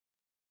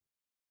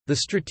The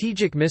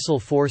Strategic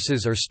Missile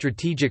Forces or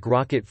Strategic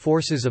Rocket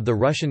Forces of the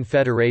Russian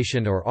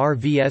Federation or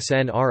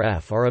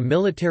RVSN-RF are a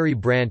military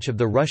branch of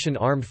the Russian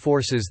Armed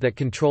Forces that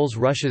controls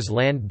Russia's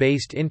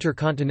land-based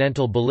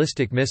intercontinental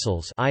ballistic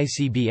missiles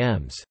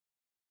 (ICBMs).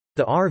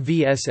 The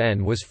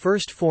RVSN was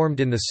first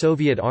formed in the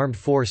Soviet Armed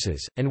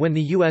Forces, and when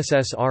the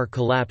USSR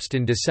collapsed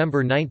in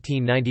December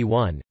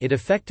 1991, it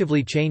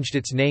effectively changed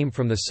its name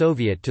from the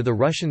Soviet to the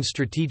Russian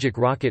Strategic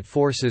Rocket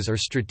Forces or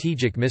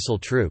Strategic Missile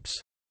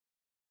Troops.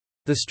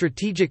 The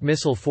Strategic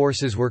Missile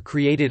Forces were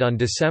created on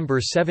December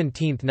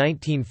 17,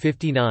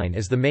 1959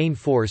 as the main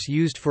force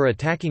used for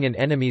attacking an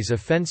enemy's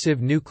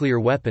offensive nuclear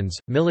weapons,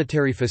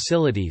 military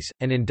facilities,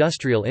 and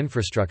industrial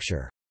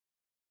infrastructure.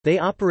 They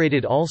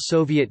operated all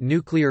Soviet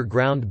nuclear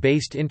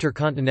ground-based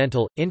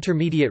intercontinental,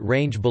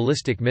 intermediate-range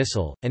ballistic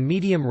missile, and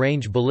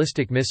medium-range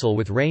ballistic missile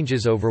with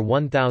ranges over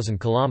 1,000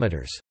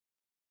 kilometers.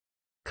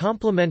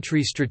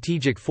 Complementary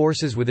strategic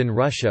forces within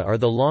Russia are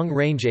the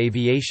long-range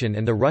aviation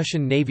and the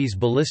Russian Navy's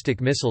ballistic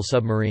missile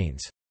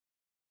submarines.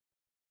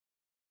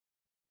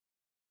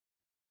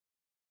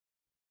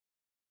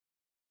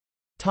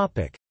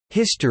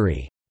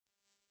 History.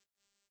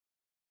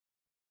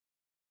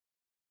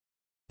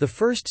 The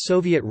first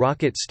Soviet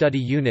rocket study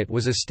unit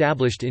was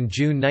established in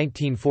June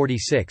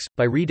 1946,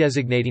 by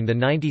redesignating the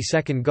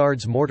 92nd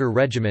Guards Mortar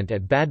Regiment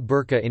at Bad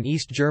Berka in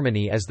East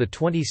Germany as the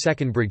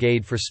 22nd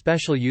Brigade for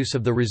special use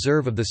of the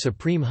reserve of the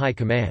Supreme High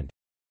Command.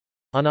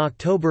 On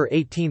October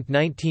 18,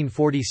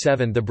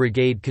 1947 the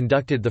brigade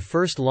conducted the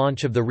first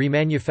launch of the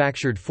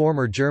remanufactured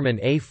former German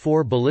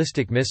A-4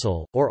 ballistic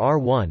missile, or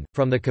R-1,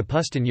 from the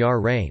Kapustin Yar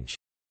range.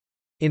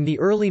 In the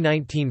early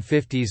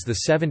 1950s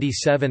the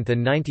 77th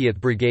and 90th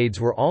Brigades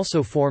were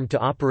also formed to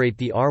operate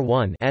the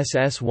R-1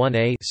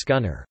 SS-1A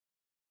Scunner.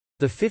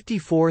 The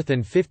 54th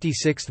and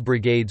 56th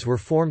Brigades were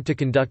formed to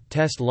conduct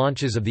test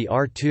launches of the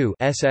R-2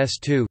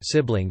 SS-2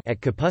 sibling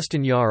at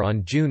Kapustin Yar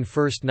on June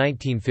 1,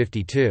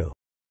 1952.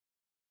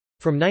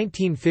 From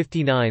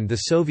 1959 the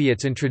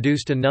Soviets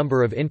introduced a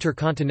number of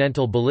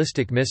intercontinental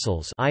ballistic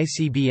missiles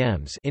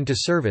 (ICBMs) into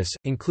service,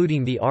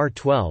 including the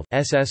R-12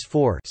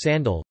 SS-4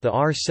 Sandal, the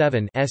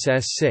R-7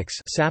 SS-6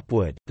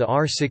 Sapwood, the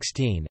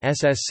R-16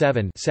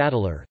 SS-7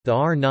 Saddler, the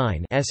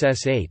R-9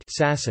 SS-8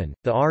 Sasson,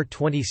 the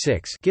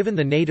R-26 given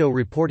the NATO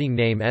reporting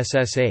name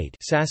SS-8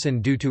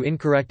 Sasson due to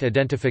incorrect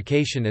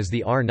identification as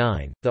the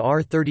R-9, the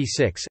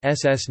R-36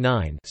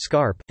 SS-9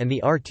 Scarp, and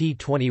the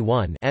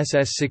RT-21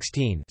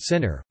 SS-16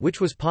 Sinner,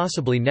 which was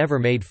possibly never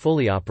made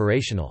fully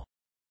operational.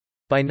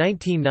 By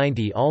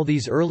 1990 all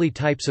these early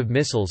types of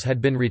missiles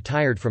had been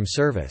retired from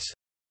service.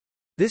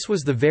 This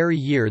was the very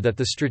year that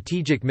the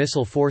Strategic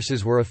Missile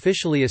Forces were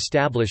officially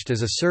established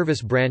as a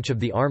service branch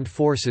of the armed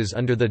forces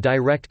under the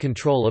direct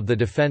control of the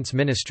Defense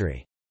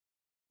Ministry.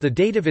 The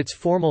date of its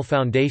formal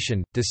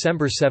foundation,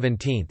 December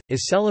 17,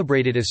 is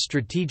celebrated as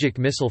Strategic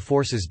Missile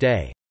Forces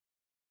Day.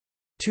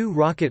 Two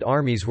rocket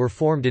armies were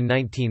formed in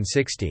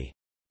 1960.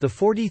 The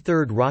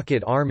 43rd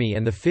Rocket Army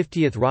and the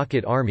 50th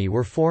Rocket Army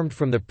were formed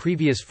from the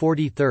previous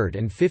 43rd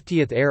and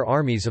 50th Air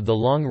Armies of the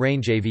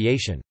long-range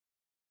aviation.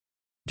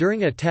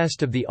 During a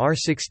test of the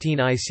R-16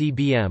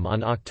 ICBM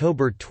on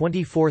October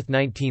 24,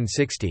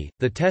 1960,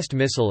 the test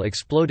missile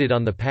exploded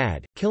on the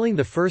pad, killing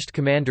the first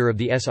commander of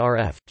the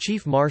SRF,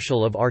 Chief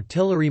Marshal of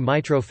Artillery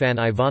Mitrofan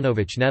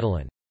Ivanovich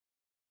Nedelin.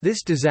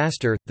 This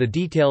disaster, the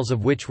details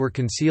of which were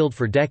concealed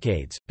for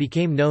decades,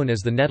 became known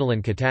as the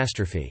Nedelin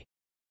catastrophe.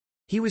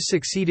 He was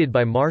succeeded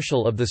by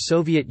Marshal of the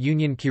Soviet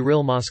Union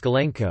Kirill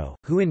Moskalenko,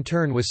 who in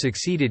turn was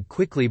succeeded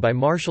quickly by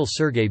Marshal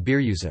Sergei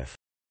Biryuzov.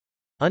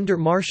 Under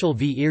Marshal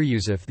V.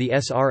 Iryuzov the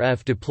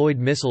SRF deployed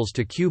missiles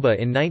to Cuba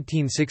in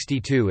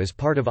 1962 as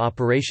part of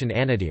Operation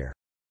Anadyr.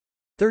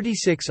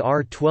 36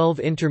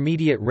 R-12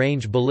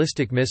 intermediate-range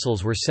ballistic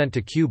missiles were sent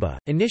to Cuba,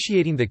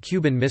 initiating the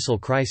Cuban Missile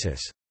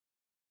Crisis.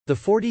 The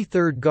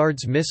 43rd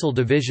Guards Missile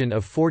Division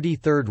of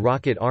 43rd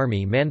Rocket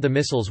Army manned the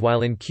missiles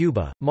while in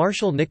Cuba.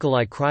 Marshal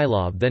Nikolai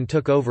Krylov then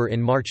took over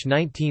in March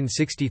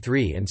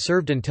 1963 and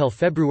served until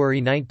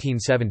February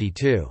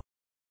 1972.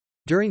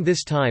 During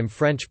this time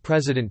French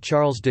President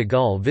Charles de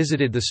Gaulle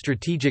visited the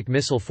Strategic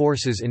Missile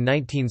Forces in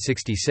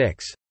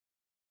 1966.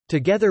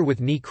 Together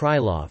with Ni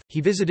Krylov,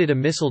 he visited a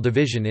missile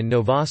division in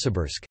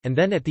Novosibirsk, and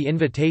then at the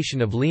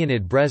invitation of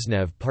Leonid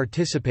Brezhnev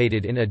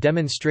participated in a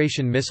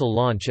demonstration missile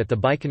launch at the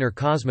Baikonur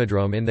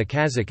Cosmodrome in the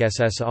Kazakh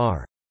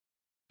SSR.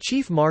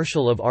 Chief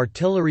Marshal of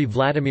Artillery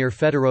Vladimir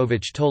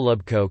Fedorovich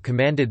Tolubko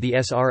commanded the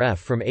SRF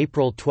from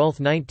April 12,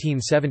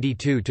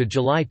 1972 to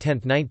July 10,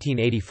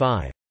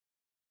 1985.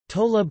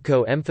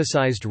 Tolubko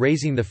emphasized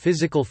raising the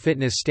physical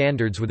fitness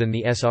standards within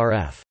the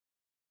SRF.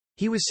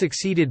 He was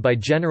succeeded by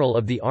General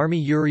of the Army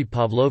Yuri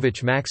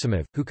Pavlovich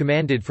Maximov, who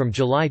commanded from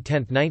July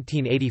 10,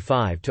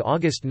 1985 to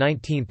August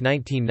 19,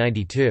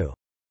 1992.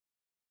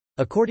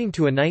 According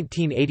to a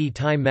 1980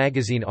 Time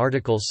magazine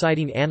article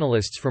citing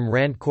analysts from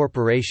RAND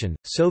Corporation,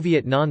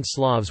 Soviet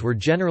non-Slavs were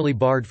generally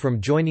barred from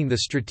joining the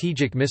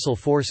Strategic Missile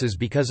Forces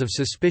because of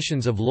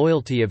suspicions of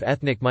loyalty of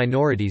ethnic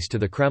minorities to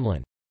the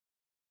Kremlin.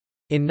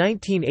 In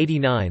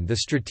 1989 the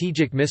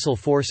strategic missile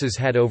forces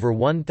had over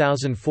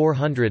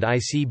 1,400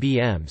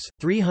 ICBMs,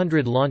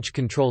 300 launch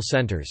control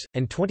centers,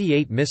 and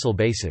 28 missile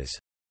bases.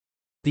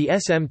 The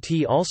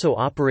SMT also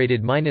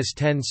operated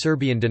 -10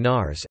 Serbian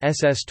dinars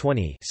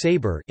SS-20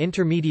 Sabre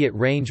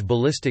intermediate-range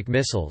ballistic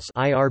missiles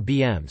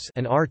IRBMs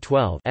and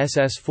R-12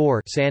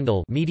 SS-4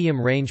 Sandal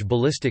medium-range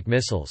ballistic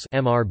missiles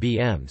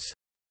MRBMs.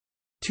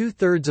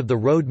 Two-thirds of the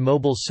road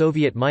mobile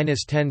Soviet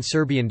 -10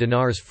 Serbian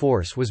dinars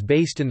force was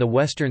based in the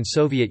Western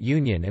Soviet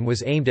Union and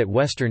was aimed at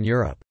Western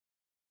Europe.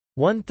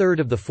 One-third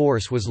of the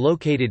force was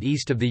located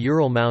east of the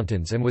Ural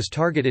Mountains and was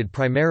targeted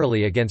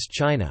primarily against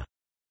China.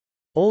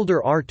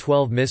 Older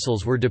R-12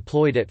 missiles were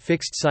deployed at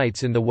fixed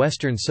sites in the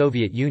Western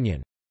Soviet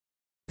Union.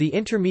 The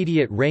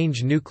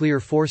Intermediate-Range Nuclear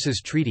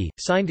Forces Treaty,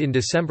 signed in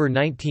December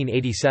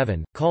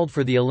 1987, called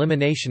for the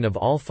elimination of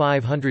all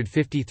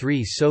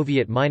 553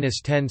 Soviet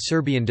 -10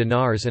 Serbian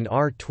dinars and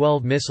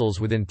R-12 missiles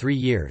within 3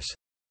 years.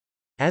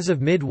 As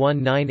of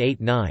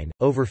mid-1989,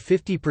 over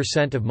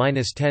 50% of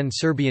 -10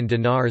 Serbian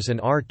dinars and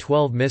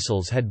R-12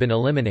 missiles had been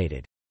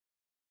eliminated.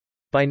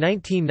 By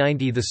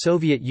 1990 the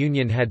Soviet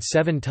Union had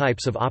 7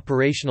 types of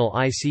operational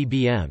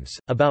ICBMs,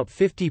 about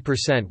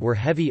 50% were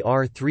heavy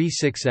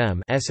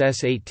R-36M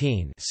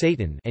SS-18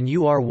 Satan and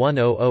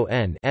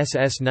UR-100N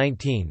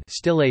SS-19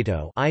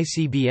 Stiletto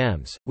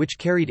ICBMs, which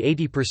carried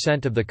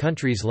 80% of the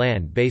country's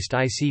land-based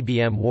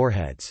ICBM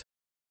warheads.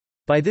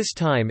 By this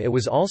time it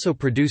was also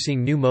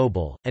producing new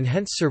mobile, and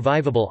hence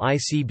survivable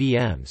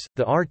ICBMs,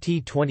 the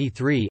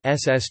RT-23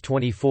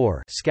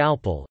 SS-24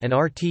 Scalpel and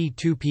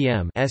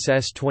RT-2PM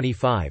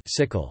SS-25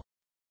 Sickle.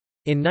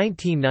 In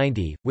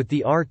 1990, with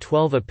the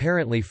R-12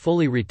 apparently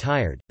fully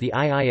retired, the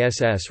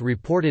IISS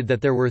reported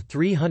that there were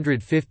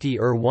 350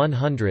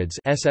 UR-100s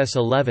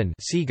SS-11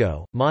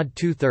 Seago, Mod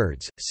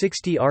 2/3,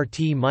 60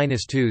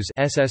 RT-2s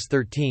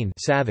SS-13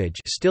 Savage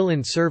still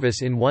in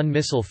service in one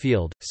missile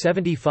field,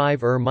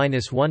 75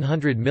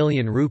 UR-100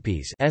 million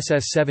rupees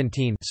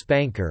SS-17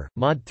 Spanker,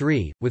 Mod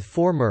 3, with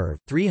 4 MIRV,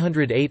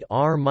 308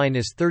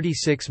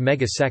 R-36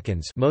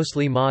 megaseconds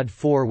mostly Mod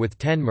 4 with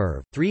 10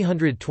 MIRV,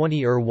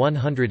 320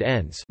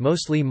 UR-100Ns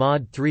mostly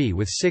Mod 3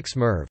 with 6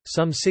 MIRV,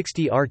 some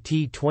 60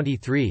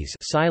 RT-23s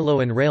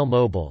silo and rail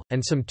mobile,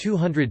 and some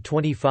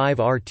 225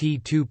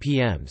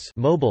 RT-2PMs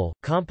mobile.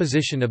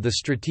 Composition of the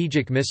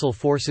Strategic Missile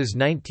Forces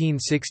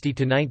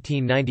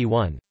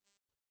 1960–1991.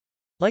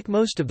 Like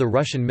most of the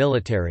Russian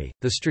military,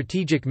 the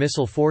Strategic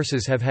Missile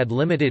Forces have had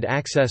limited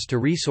access to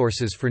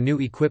resources for new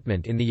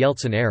equipment in the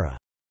Yeltsin era.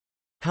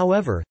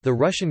 However, the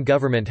Russian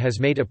government has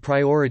made a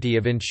priority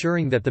of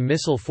ensuring that the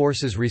missile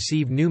forces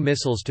receive new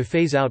missiles to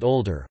phase out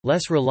older,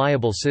 less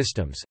reliable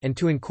systems, and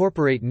to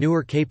incorporate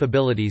newer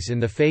capabilities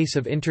in the face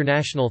of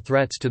international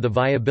threats to the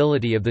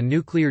viability of the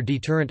nuclear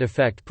deterrent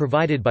effect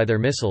provided by their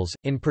missiles,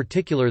 in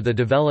particular the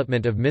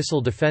development of missile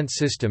defense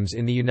systems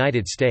in the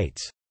United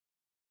States.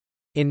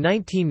 In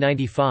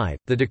 1995,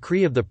 the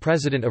decree of the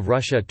President of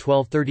Russia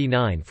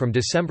 1239 from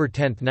December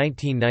 10,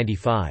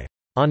 1995.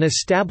 On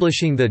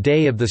establishing the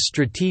day of the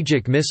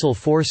Strategic Missile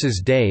Forces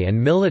Day and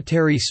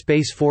Military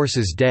Space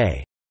Forces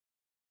Day,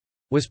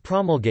 was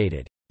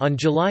promulgated. On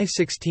July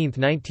 16,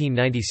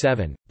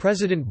 1997,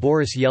 President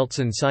Boris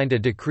Yeltsin signed a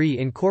decree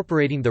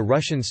incorporating the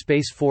Russian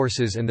Space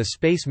Forces and the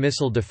Space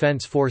Missile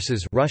Defense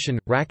Forces Russian,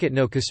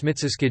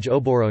 Raketno-Kosmitskij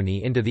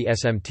Oborony into the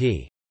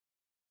SMT.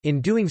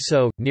 In doing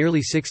so,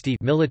 nearly 60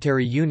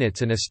 military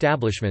units and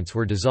establishments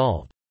were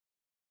dissolved.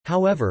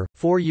 However,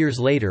 4 years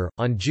later,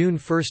 on June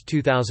 1,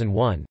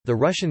 2001, the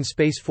Russian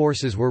Space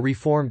Forces were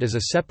reformed as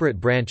a separate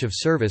branch of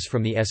service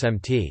from the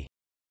SMT.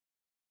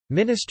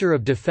 Minister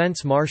of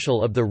Defense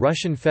Marshal of the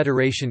Russian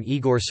Federation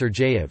Igor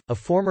Sergeyev, a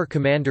former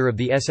commander of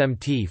the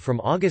SMT from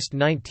August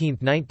 19,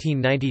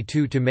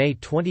 1992 to May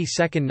 22,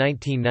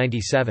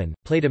 1997,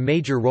 played a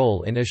major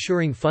role in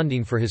assuring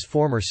funding for his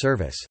former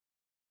service.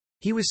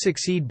 He was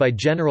succeeded by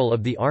General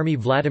of the Army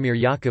Vladimir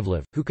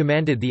Yakovlev, who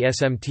commanded the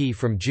SMT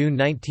from June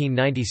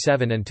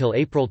 1997 until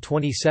April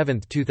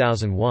 27,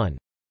 2001.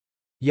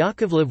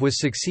 Yakovlev was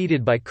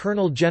succeeded by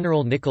Colonel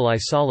General Nikolai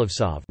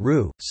Solovtsov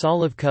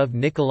Solovkov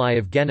Nikolai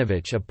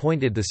Evgenovich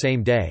appointed the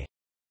same day.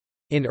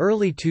 In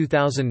early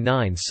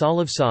 2009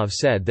 Solovtsov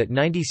said that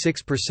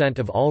 96%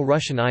 of all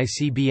Russian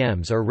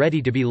ICBMs are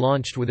ready to be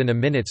launched within a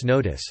minute's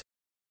notice.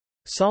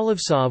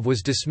 Solovtsov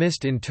was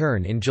dismissed in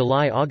turn in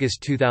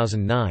July–August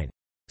 2009.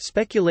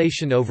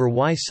 Speculation over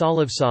why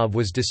Solovtsov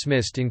was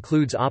dismissed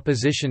includes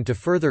opposition to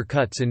further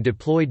cuts in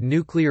deployed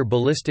nuclear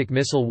ballistic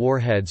missile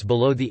warheads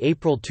below the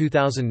April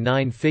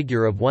 2009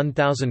 figure of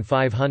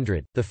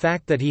 1,500, the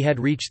fact that he had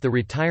reached the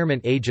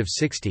retirement age of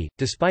 60,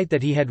 despite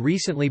that he had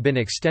recently been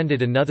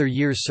extended another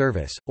year's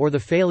service, or the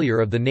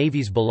failure of the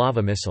Navy's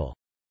Bulava missile.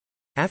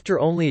 After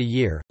only a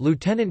year,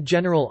 Lieutenant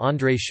General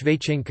Andrei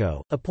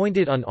Shvechenko,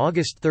 appointed on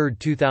August 3,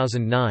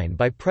 2009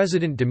 by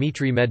President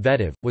Dmitry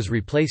Medvedev, was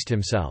replaced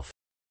himself.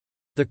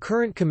 The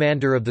current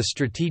commander of the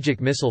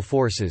Strategic Missile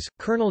Forces,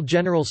 Colonel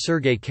General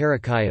Sergei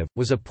Karakayev,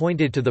 was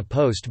appointed to the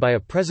post by a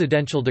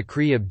presidential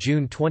decree of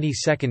June 22,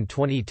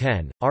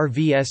 2010.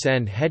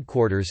 RVSN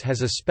headquarters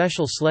has a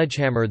special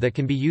sledgehammer that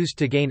can be used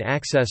to gain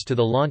access to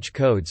the launch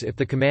codes if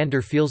the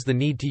commander feels the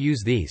need to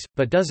use these,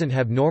 but doesn't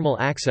have normal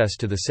access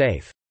to the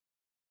safe.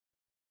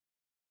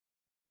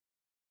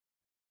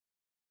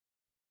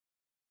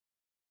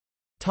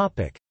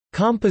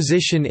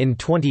 Composition in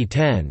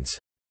 2010s.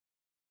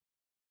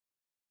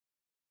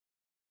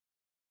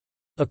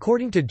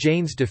 According to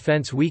Jane's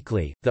Defense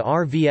Weekly, the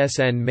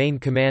RVSN main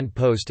command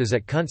post is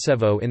at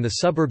Kuntsevo in the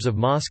suburbs of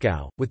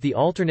Moscow, with the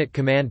alternate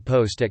command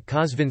post at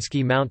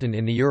Kozvinsky Mountain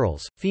in the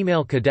Urals.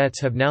 Female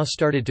cadets have now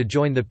started to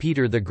join the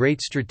Peter the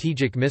Great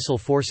Strategic Missile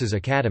Forces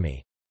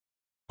Academy.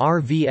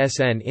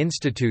 RVSN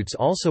institutes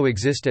also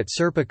exist at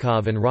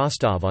Serpukhov and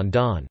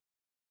Rostov-on-Don.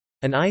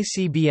 An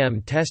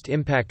ICBM test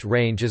impact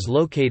range is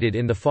located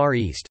in the Far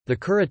East, the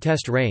Kura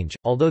test range.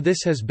 Although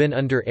this has been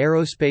under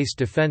Aerospace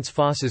Defense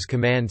Forces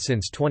command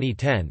since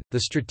 2010,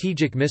 the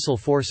Strategic Missile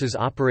Forces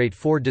operate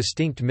 4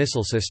 distinct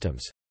missile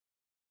systems.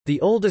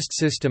 The oldest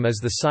system is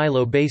the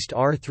silo-based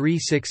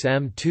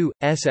R-36M2,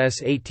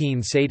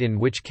 SS-18 Satan,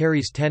 which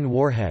carries 10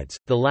 warheads.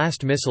 The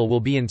last missile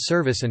will be in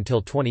service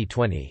until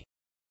 2020.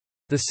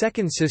 The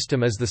second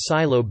system is the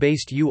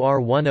silo-based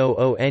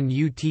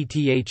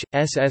UR-100NUTTH,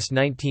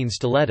 SS-19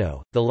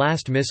 Stiletto. The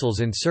last missiles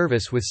in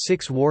service with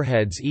 6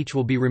 warheads each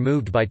will be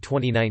removed by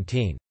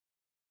 2019.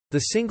 The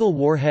single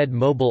warhead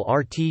mobile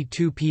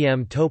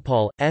RT-2PM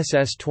Topol,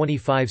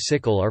 SS-25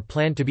 Sickle are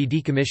planned to be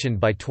decommissioned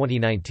by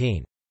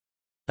 2019.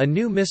 A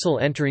new missile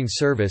entering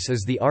service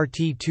is the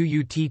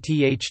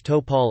RT-2UTTH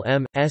Topol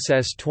M,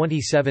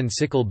 SS-27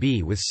 Sickle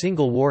B with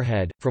single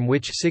warhead, from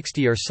which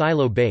 60 are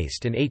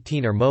silo-based and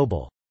 18 are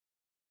mobile.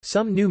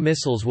 Some new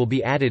missiles will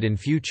be added in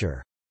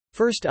future.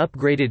 First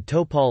upgraded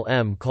Topol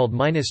M, called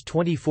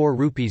 -24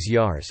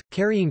 Yars,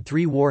 carrying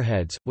 3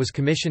 warheads, was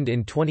commissioned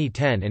in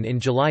 2010, and in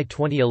July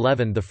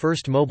 2011 the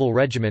first mobile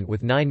regiment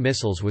with 9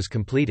 missiles was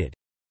completed.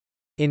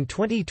 In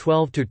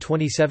 2012 to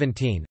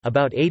 2017,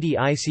 about 80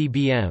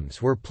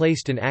 ICBMs were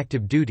placed in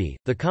active duty.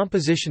 The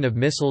composition of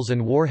missiles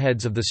and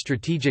warheads of the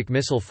Strategic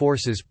Missile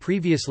Forces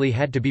previously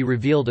had to be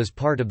revealed as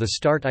part of the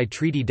START-I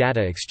treaty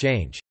data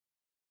exchange.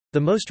 The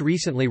most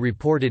recently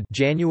reported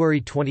January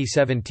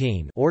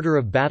 2017 order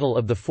of battle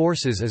of the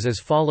forces is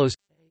as follows: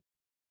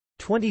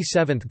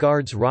 27th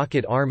Guards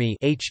Rocket Army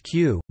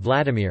HQ,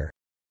 Vladimir;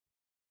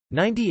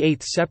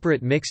 98th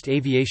Separate Mixed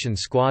Aviation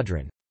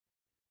Squadron;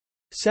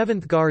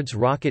 7th Guards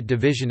Rocket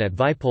Division at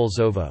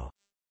Vypolzovo;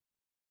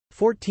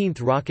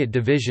 14th Rocket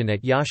Division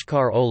at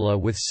Yashkar Ola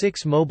with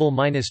 6 mobile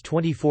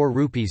 -24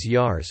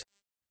 Yars;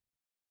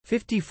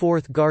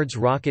 54th Guards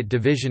Rocket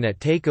Division at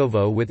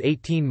Takeovo with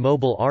 18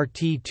 mobile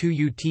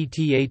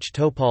RT-2UTTH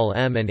Topol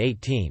M and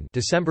 18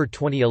 December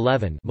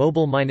 2011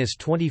 mobile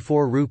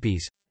 -24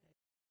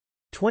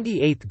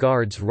 28th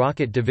Guards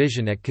Rocket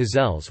Division at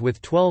Kazels with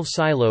 12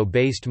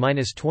 silo-based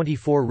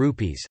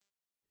 -24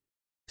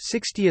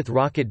 60th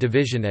Rocket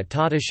Division at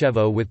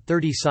Tatashevo with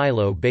 30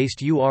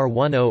 silo-based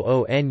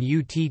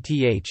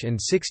UR-100NUTTH and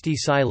 60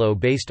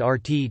 silo-based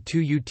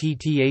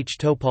RT-2UTTH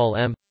Topol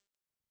M;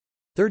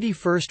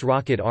 31st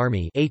Rocket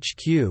Army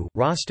HQ,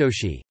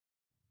 Rostoshi;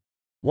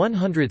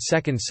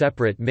 102nd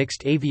Separate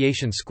Mixed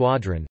Aviation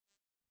Squadron;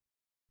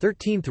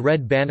 13th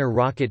Red Banner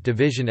Rocket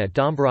Division at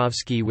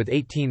Domborovsky with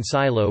 18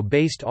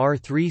 silo-based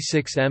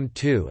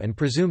R-36M2 and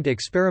presumed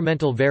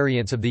experimental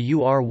variants of the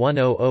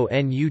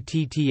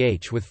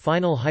UR-100NUTTH with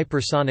final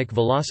hypersonic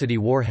velocity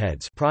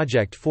warheads,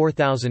 Project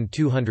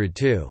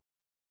 4202.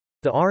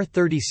 The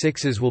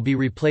R-36s will be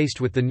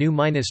replaced with the new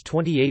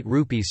 -28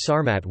 rupees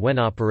Sarmat when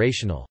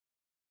operational.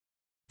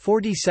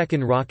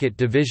 42nd Rocket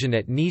Division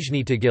at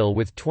Nizhny Tagil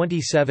with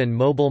 27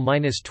 mobile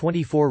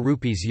 -24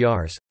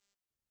 Yars;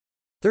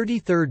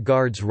 33rd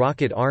Guards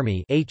Rocket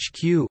Army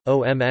HQ,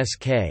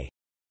 OMSK;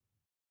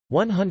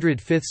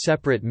 105th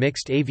Separate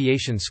Mixed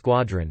Aviation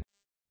Squadron;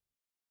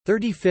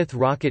 35th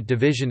Rocket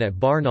Division at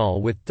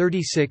Barnaul with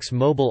 36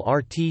 mobile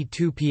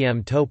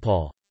RT-2PM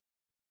Topol;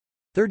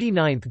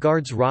 39th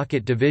Guards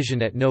Rocket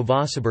Division at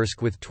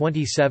Novosibirsk with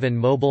 27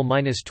 mobile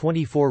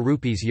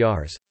 -24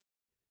 Yars;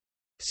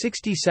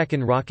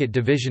 62nd Rocket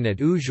Division at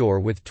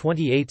Uzhhor with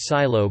 28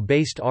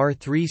 silo-based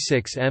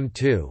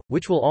R-36M2,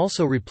 which will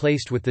also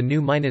replaced with the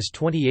new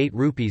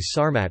 -28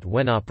 Sarmat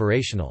when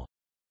operational.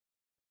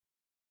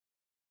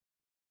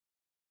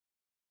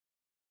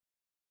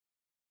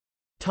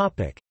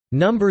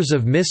 Numbers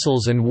of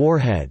missiles and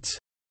warheads.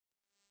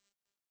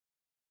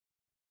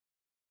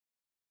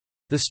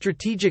 The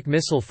Strategic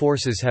Missile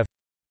Forces have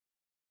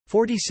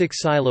 46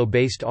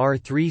 silo-based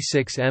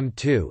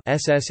R-36M2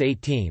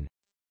 SS-18,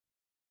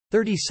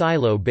 30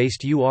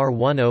 silo-based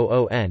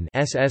UR-100N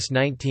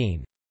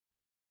SS-19,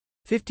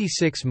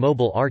 56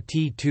 mobile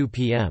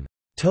RT-2PM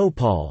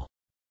Topol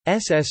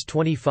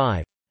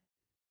SS-25,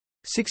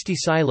 60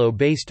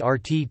 silo-based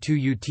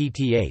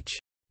RT-2UTTH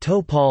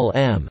Topol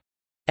M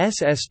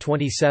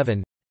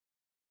SS-27,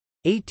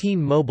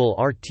 18 mobile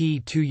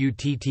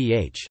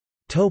RT-2UTTH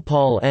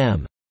Topol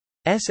M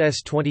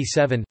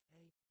SS-27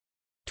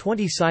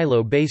 20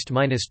 silo-based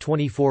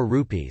 -24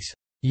 rupees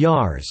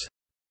Yars,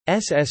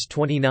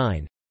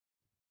 SS-29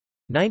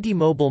 90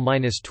 mobile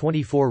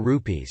 -24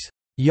 rupees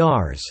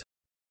Yars,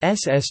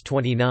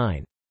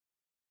 SS-29.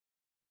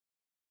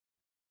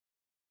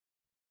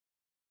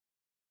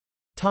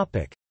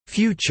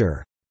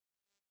 Future.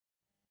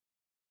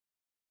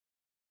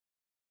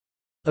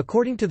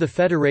 According to the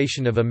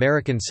Federation of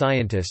American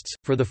Scientists,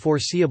 for the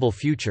foreseeable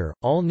future,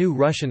 all new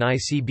Russian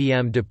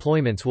ICBM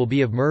deployments will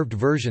be of MIRVed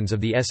versions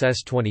of the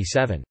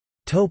SS-27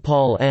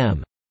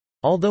 Topol-M,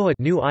 although a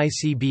new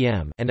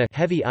ICBM and a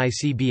heavy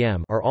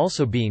ICBM are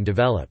also being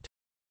developed.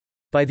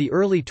 By the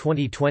early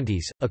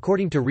 2020s,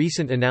 according to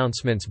recent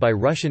announcements by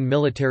Russian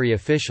military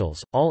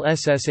officials, all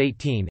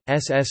SS-18,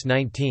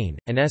 SS-19,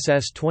 and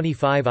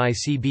SS-25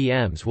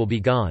 ICBMs will be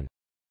gone.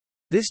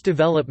 This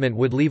development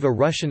would leave a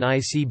Russian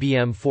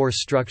ICBM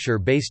force structure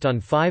based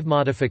on 5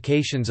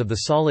 modifications of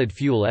the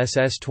solid-fuel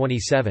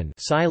SS-27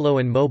 silo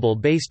and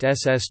mobile-based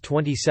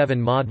SS-27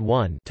 Mod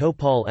 1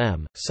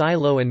 Topol-M,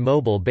 silo and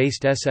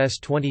mobile-based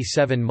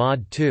SS-27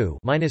 Mod 2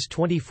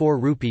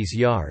 -24 rupees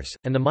Yars,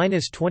 and the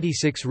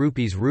 -26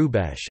 rupees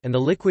Rubesh and the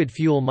liquid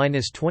fuel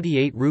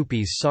 -28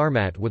 rupees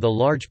Sarmat with a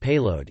large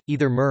payload,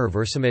 either MIRV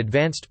or some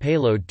advanced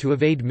payload to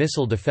evade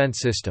missile defense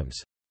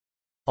systems.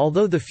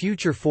 Although the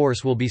future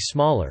force will be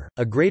smaller,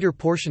 a greater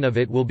portion of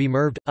it will be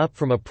MIRVed, up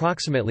from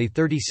approximately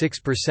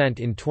 36%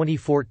 in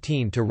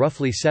 2014 to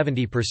roughly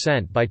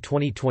 70% by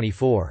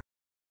 2024.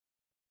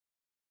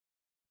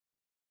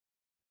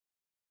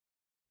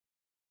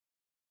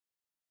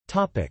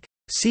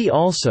 See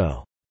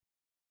also: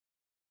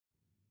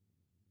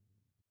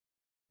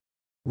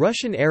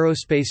 Russian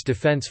Aerospace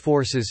Defense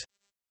Forces,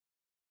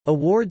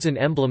 Awards and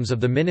emblems of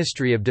the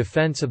Ministry of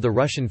Defense of the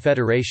Russian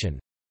Federation,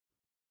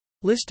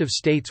 List of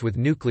states with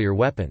nuclear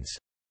weapons.